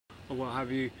or what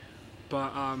have you,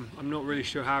 but I'm not really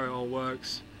sure how it all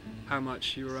works, how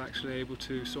much you're actually able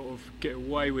to sort of get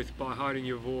away with by hiding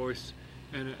your voice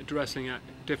and dressing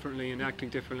differently and acting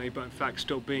differently, but in fact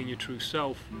still being your true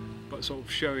self, but sort of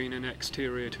showing an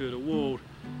exterior to the world.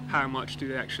 How much do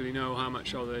they actually know? How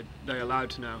much are they allowed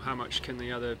to know? How much can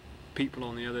the other people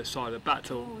on the other side of the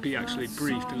battle be actually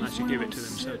briefed unless you give it to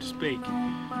them, so to speak?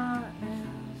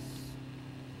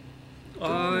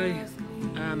 I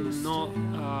am not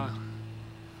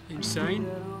insane.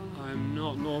 I'm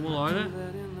not normal either.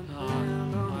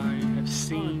 I have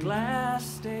seen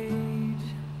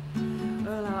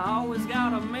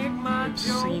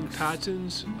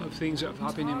patterns of things that have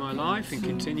happened in my life and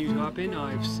continue to happen.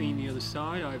 I've seen the other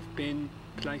side. I've been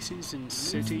places and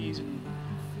cities and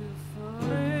all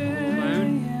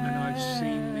alone, and I've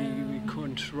seen the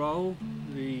control.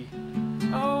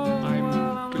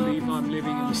 I believe I'm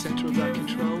living in the centre of that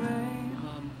control.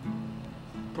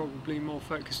 Probably more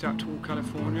focused out toward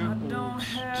California or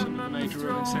some of the major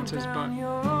urban centres, but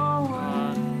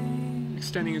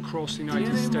extending across the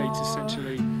United States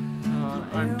essentially.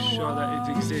 I'm sure that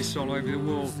it exists all over the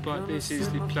world, but this is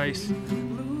the place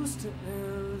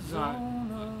that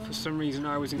for some reason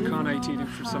I was incarnated, and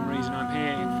for some reason I'm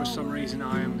here, and for some reason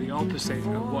I am the opposite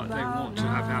of what they want to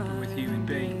have happen with human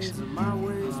beings.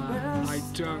 I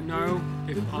don't know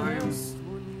if I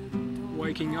am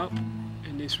waking up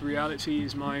and this reality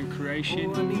is my own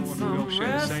creation, or if we all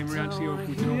share the same reality, or if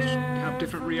we can all have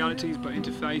different realities but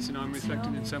interface, and I'm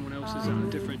reflected in someone else's at a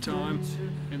different time,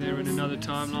 and they're in another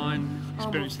timeline,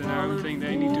 experiencing their own thing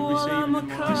they need to receive, and then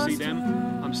when I see them,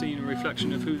 I'm seeing a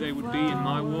reflection of who they would be in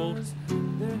my world.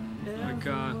 Like,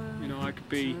 I could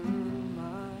be,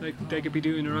 they could be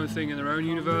doing their own thing in their own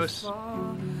universe,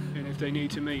 and if they need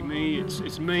to meet me,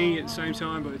 it's me at the same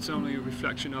time, but it's only a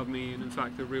reflection of me, and in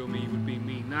fact the real me would be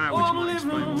me now, which might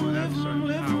explain why I have certain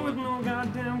power,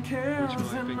 which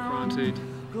might have been granted,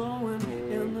 or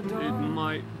it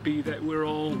might be that we're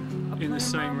all in the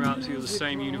same reality or the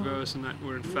same universe, and that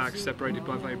we're in fact separated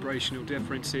by vibrational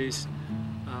differences,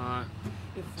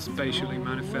 spatially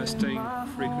manifesting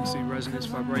frequency, resonance,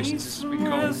 vibrations, as it's been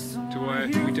called, to where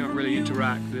we don't really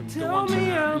interact. The ones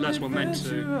unless we're meant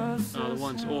to, the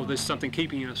ones, or there's something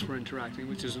keeping us from interacting,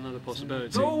 which is another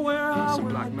possibility. Some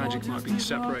black magic might be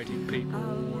separating people,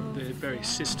 or the very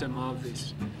system of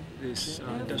this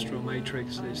industrial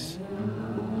matrix, this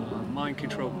mind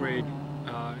control grid,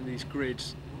 and these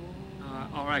grids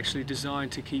are actually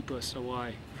designed to keep us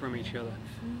away from each other.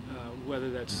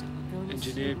 Whether that's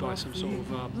engineered by some sort of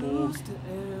Borg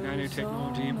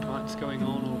nanotechnology implants going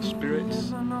on, or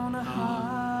spirits.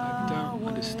 I don't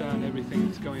understand everything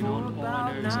that's going on. All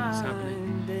I know is that it's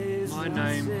happening. My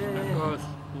name at birth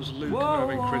was Luke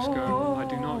Irving Crisco. I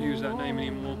do not use that name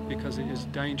anymore because it is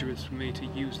dangerous for me to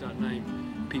use that name.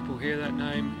 People hear that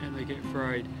name and they get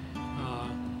afraid.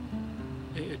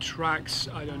 It attracts,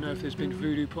 I don't know if there's been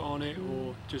voodoo put on it,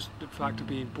 or just the fact of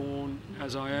being born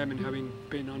as I am and having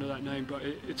been under that name, but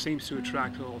it seems to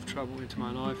attract a lot of trouble into my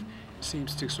life. It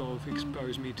seems to sort of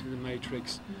expose me to the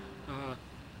matrix.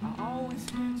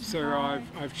 So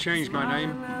I've changed my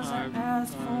name. I've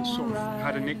sort of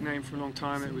had a nickname for a long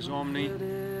time. It was Omni.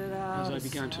 As I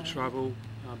began to travel,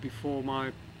 before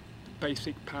my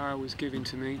basic power was given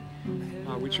to me,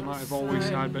 which I might have always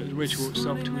had, but the ritual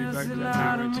itself to evoke that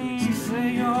power into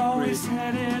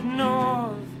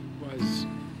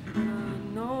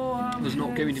was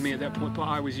not given to me at that point, but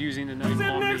I was using the name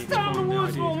Omni to explain the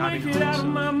idea of having a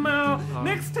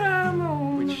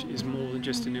which is more than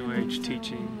just a New Age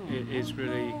teaching. It is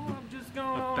really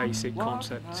a basic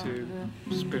concept to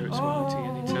spirituality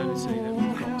and eternity, that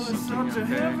we've got something out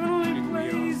there and we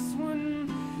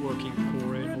are working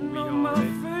for it, or we are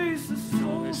it.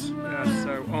 All this,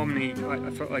 so Omni,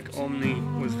 I felt like Omni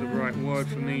was the right word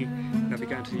for me, and I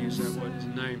began to use that word as a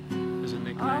name, as a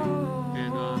nickname.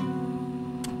 And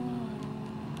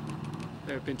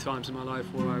there have been times in my life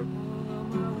where I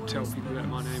would tell people that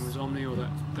my name was Omni, or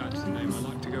that that's the name I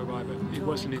like to go by, but it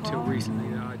wasn't until recently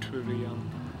that I truly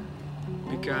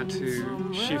began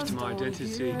to shift my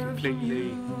identity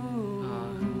completely.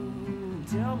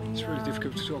 It's really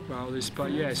difficult to talk about all this,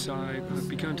 but yes, I've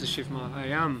begun to shift I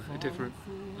am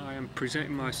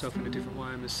presenting myself in a different way.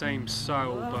 I'm the same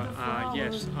soul, but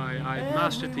yes, I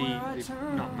mastered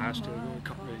not mastered, I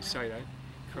can't really say that.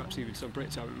 Perhaps even some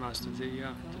Brits haven't mastered the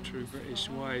true British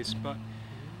ways, but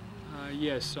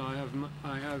yes, I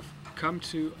have come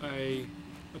to a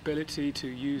ability to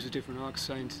use a different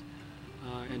accent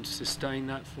and sustain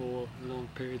that for long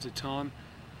periods of time.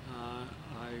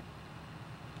 I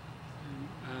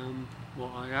am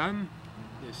what I am.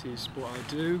 This is what I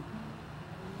do.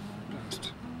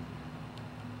 Last.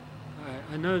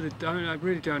 I know that I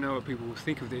really don't know what people will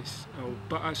think of this,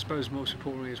 but I suppose most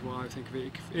importantly is why I think of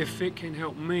it. If it can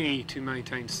help me to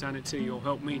maintain sanity or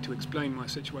help me to explain my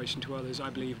situation to others, I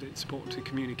believe that it's important to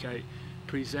communicate,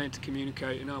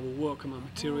 communicate, and I will work on my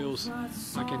materials.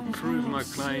 I can prove my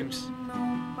claims.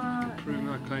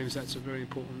 That's a very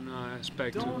important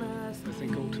aspect of, I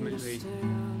think, ultimately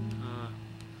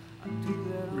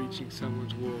reaching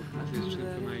someone's world with this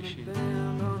information.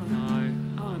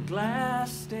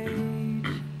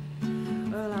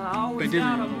 Been doing it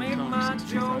a long time,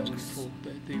 since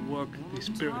 2004. The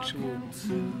spiritual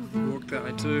work that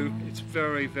I do, it's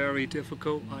very, very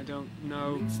difficult. I don't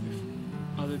know if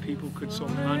other people could sort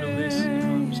of handle this, if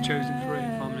I was chosen for it,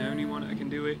 if I'm the only one that can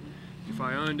do it, if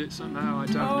I earned it somehow. I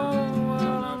don't know. I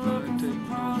don't know if I earned it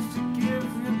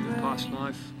in a past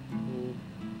life or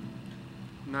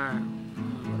now.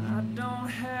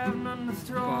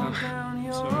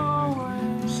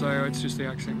 Sorry. So it's just the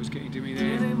accent was getting to me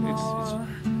there. It's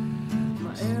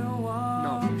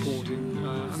not important.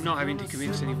 I'm not having to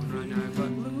convince anyone right now. But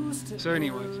so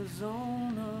anyways,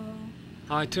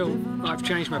 I've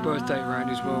changed my birthday around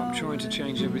as well. I'm trying to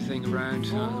change everything around,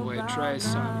 the way I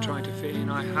dress. I'm trying to fit in.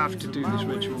 I have to do this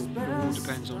ritual. The world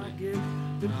depends on it.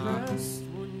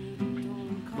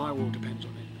 My world depends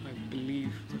on it. I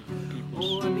believe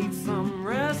people's depends on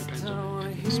it,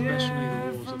 and especially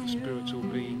the walls of spiritual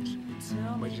beings,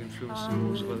 which influence the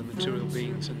walls of other material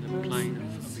beings and the plane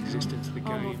of existence, the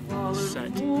game, the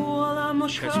set,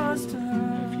 chessboard,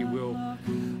 if you will.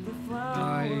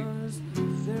 I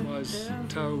was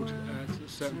told at a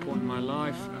certain point in my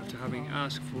life, after having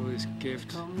asked for this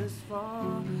gift,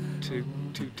 to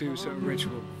do a certain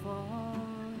ritual.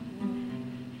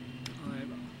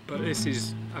 But this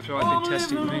is after I've been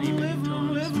tested many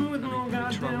times,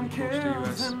 having travelled across the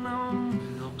US,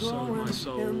 not so my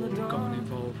soul gotten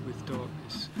involved with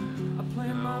darkness.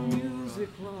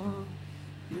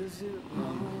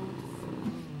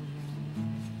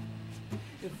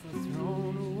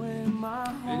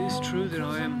 It is true that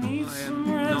I am not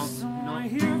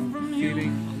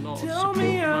feeling a lot of support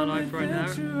in my life right now. I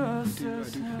do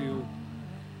feel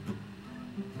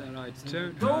that I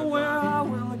don't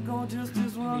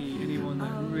have anyone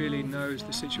that really knows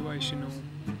the situation, or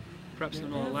perhaps they're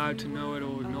not allowed to know it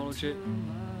or acknowledge it.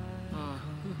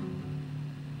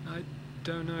 I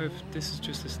don't know if this is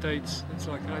just the States. It's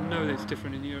like, I know that it's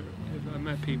different in Europe. If I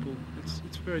met people,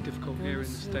 it's very difficult here in the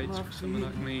States for someone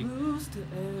like me to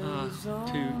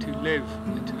live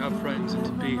and to have friends and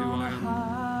to be who I am,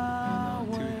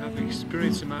 and, to have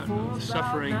experienced the amount of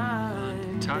suffering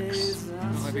and attacks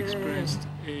that I've experienced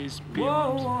is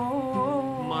beyond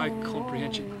my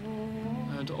comprehension.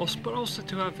 But also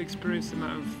to have experienced the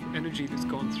amount of energy that's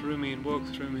gone through me and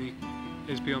worked through me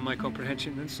is beyond my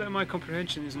comprehension. And so my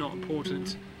comprehension is not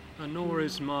important, and nor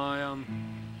is my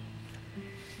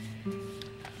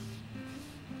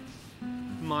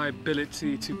my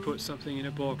ability to put something in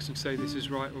a box and say this is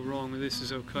right or wrong, or this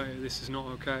is okay, or this is not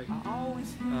okay.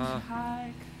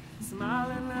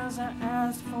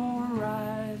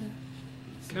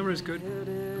 Camera's good.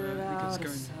 I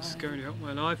think it's going to help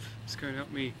my life. It's going to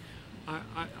help me.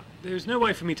 There's no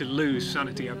way for me to lose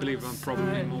sanity. I believe I'm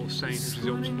probably more sane as a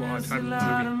result of what I've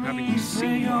having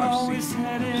seen what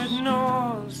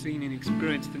I've seen and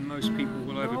experienced than most people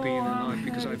will ever be in their life,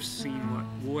 because I've seen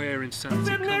where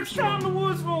insanity comes from, and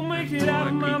why people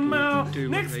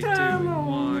do what they do, and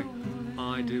why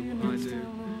I do what I do,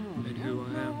 and who I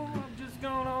am.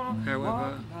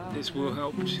 However, this will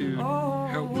help me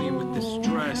with the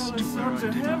stress to where I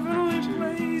do not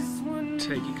have to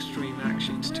take extreme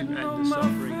actions to end the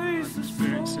suffering I'm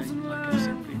experiencing. I can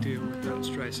simply deal with that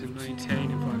stress and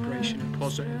maintain a vibration and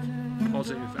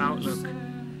positive outlook,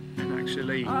 and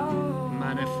actually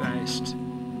manifest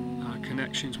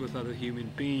connections with other human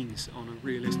beings on a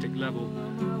realistic level.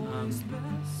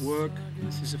 Work,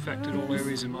 this has affected all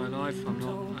areas of my life. I'm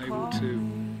not able to,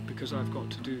 because I've got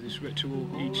to do this ritual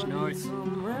each night,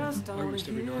 almost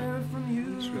every night.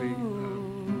 It's really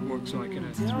works like in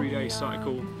a 3-day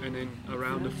cycle, and then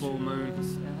around the full moon,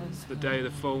 the day of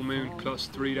the full moon plus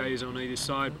 3 days on either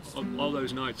side. All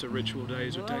those nights are ritual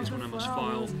days, or days when I must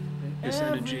file this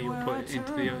energy or put it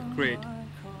into the grid.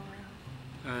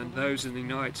 And those are the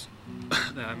nights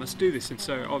that I must do this, and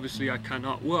so obviously I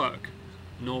cannot work,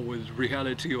 nor would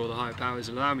reality or the higher powers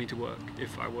allow me to work.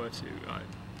 If I were to, I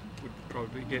would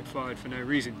probably get fired for no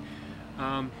reason.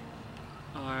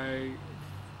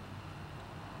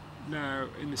 Now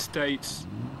in the States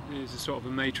there's a sort of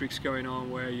a matrix going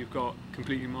on where you've got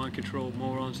completely mind-controlled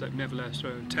morons that have never left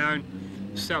their own town,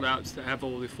 sellouts that have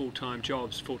all the full-time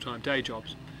jobs, full-time day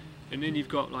jobs, and then you've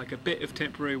got like a bit of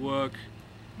temporary work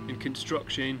in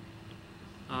construction,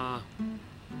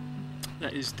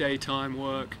 that is daytime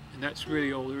work, and that's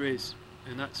really all there is.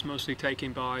 And that's mostly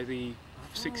taken by the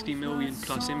 60 million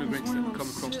plus immigrants that have come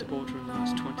across the border in the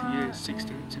last 20 years,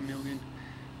 60 million,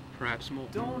 perhaps more.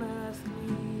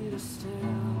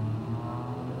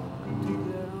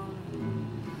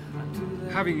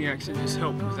 Having the accent has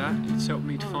helped with that. It's helped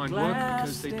me to find work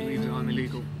because they believe that I'm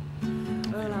illegal.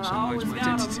 And also hides my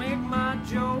identity.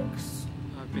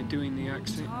 I've been doing the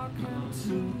accent,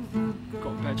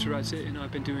 got better at it, and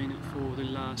I've been doing it for the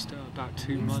last about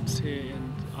 2 months here,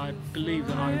 and I believe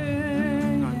that I've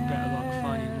had better luck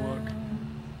finding work.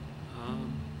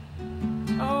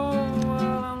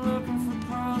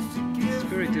 It's a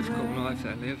very difficult life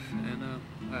I live, and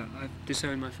I've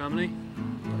disowned my family.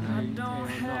 They are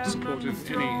not supportive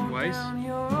in any ways.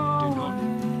 Do not.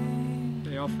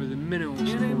 They offer the minimal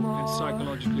support, and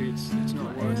psychologically it's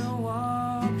not worth.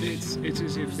 It's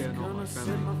as if they're not my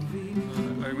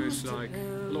family. Almost like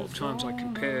a lot of times I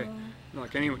compare,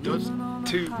 like anyone does,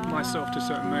 to myself to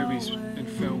certain movies and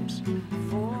films.